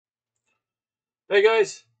Hey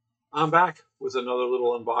guys, I'm back with another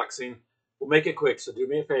little unboxing. We'll make it quick, so do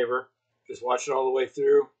me a favor. Just watch it all the way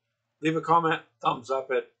through. Leave a comment, thumbs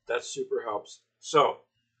up it. That super helps. So,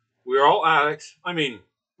 we're all addicts.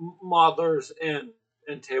 Modelers and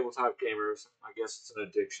tabletop gamers. I guess it's an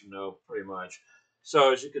addiction, though, pretty much.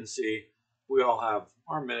 So, as you can see, we all have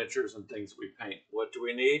our miniatures and things we paint. What do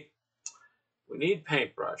we need? We need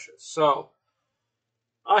paintbrushes. So,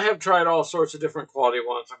 I have tried all sorts of different quality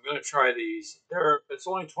ones. I'm going to try these. It's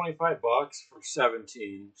only 25 bucks for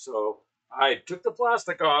 17. So I took the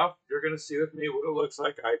plastic off. You're going to see with me what it looks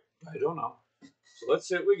like. I don't know. So let's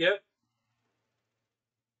see what we get.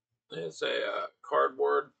 It's a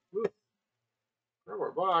cardboard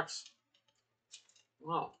box.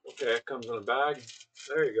 Oh, okay. It comes in a bag.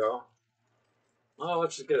 There you go. Well,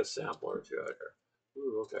 let's just get a sample or two out here.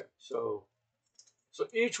 Ooh, okay. So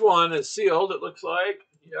each one is sealed, it looks like.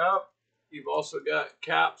 Yep. You've also got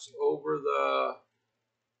caps over the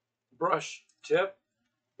brush tip.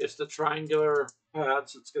 It's the triangular pad,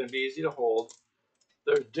 so it's going to be easy to hold.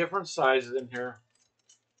 There's different sizes in here.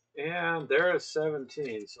 And there is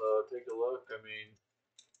 17, so take a look.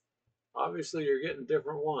 Obviously you're getting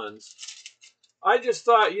different ones. I just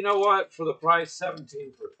thought, you know what, for the price,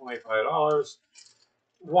 17 for $25,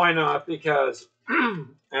 why not? Because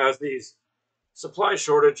as these supply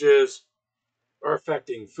shortages are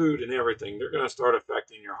affecting food and everything, they're going to start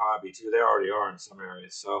affecting your hobby too. They already are in some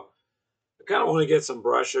areas. So I kind of want to get some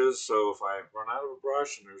brushes. So if I run out of a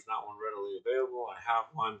brush and there's not one readily available, I have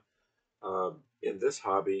one in this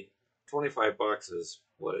hobby. 25 bucks is,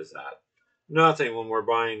 what is that? Nothing when we're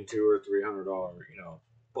buying $200 or $300,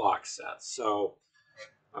 box sets. So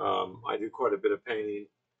I do quite a bit of painting.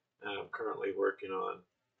 I'm currently working on,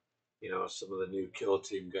 some of the new Kill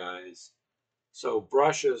Team guys. So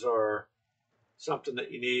brushes are something that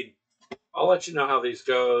you need. I'll let you know how these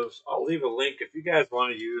goes. I'll leave a link if you guys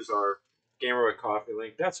want to use our Gamer with Coffee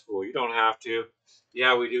link. That's cool. You don't have to.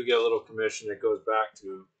 Yeah, we do get a little commission that goes back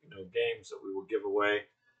to games that we will give away,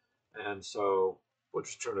 and so we'll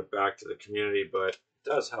just turn it back to the community. But it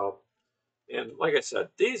does help. And like I said,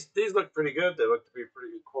 these look pretty good. They look to be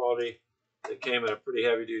pretty good quality. They came in a pretty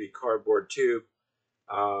heavy duty cardboard tube.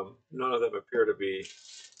 None of them appear to be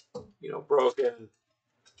broken.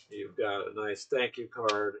 You've got a nice thank you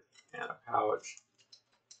card and a pouch.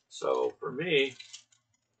 So for me,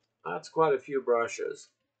 that's quite a few brushes.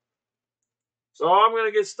 So I'm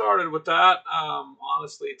going to get started with that.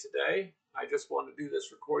 Honestly, today, I just wanted to do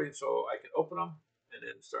this recording so I can open them and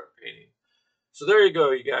then start painting. So there you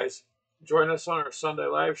go, you guys. Join us on our Sunday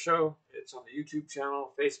live show. It's on the YouTube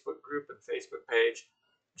channel, Facebook group, and Facebook page.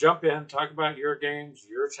 Jump in, talk about your games,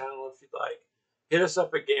 your channel if you'd like. Hit us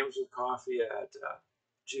up at gameswithcoffee at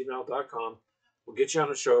gmail.com. We'll get you on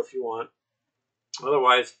the show if you want.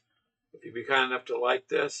 Otherwise, if you'd be kind enough to like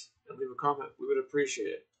this and leave a comment, we would appreciate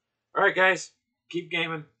it. All right, guys, keep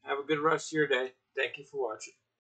gaming. Have a good rest of your day. Thank you for watching.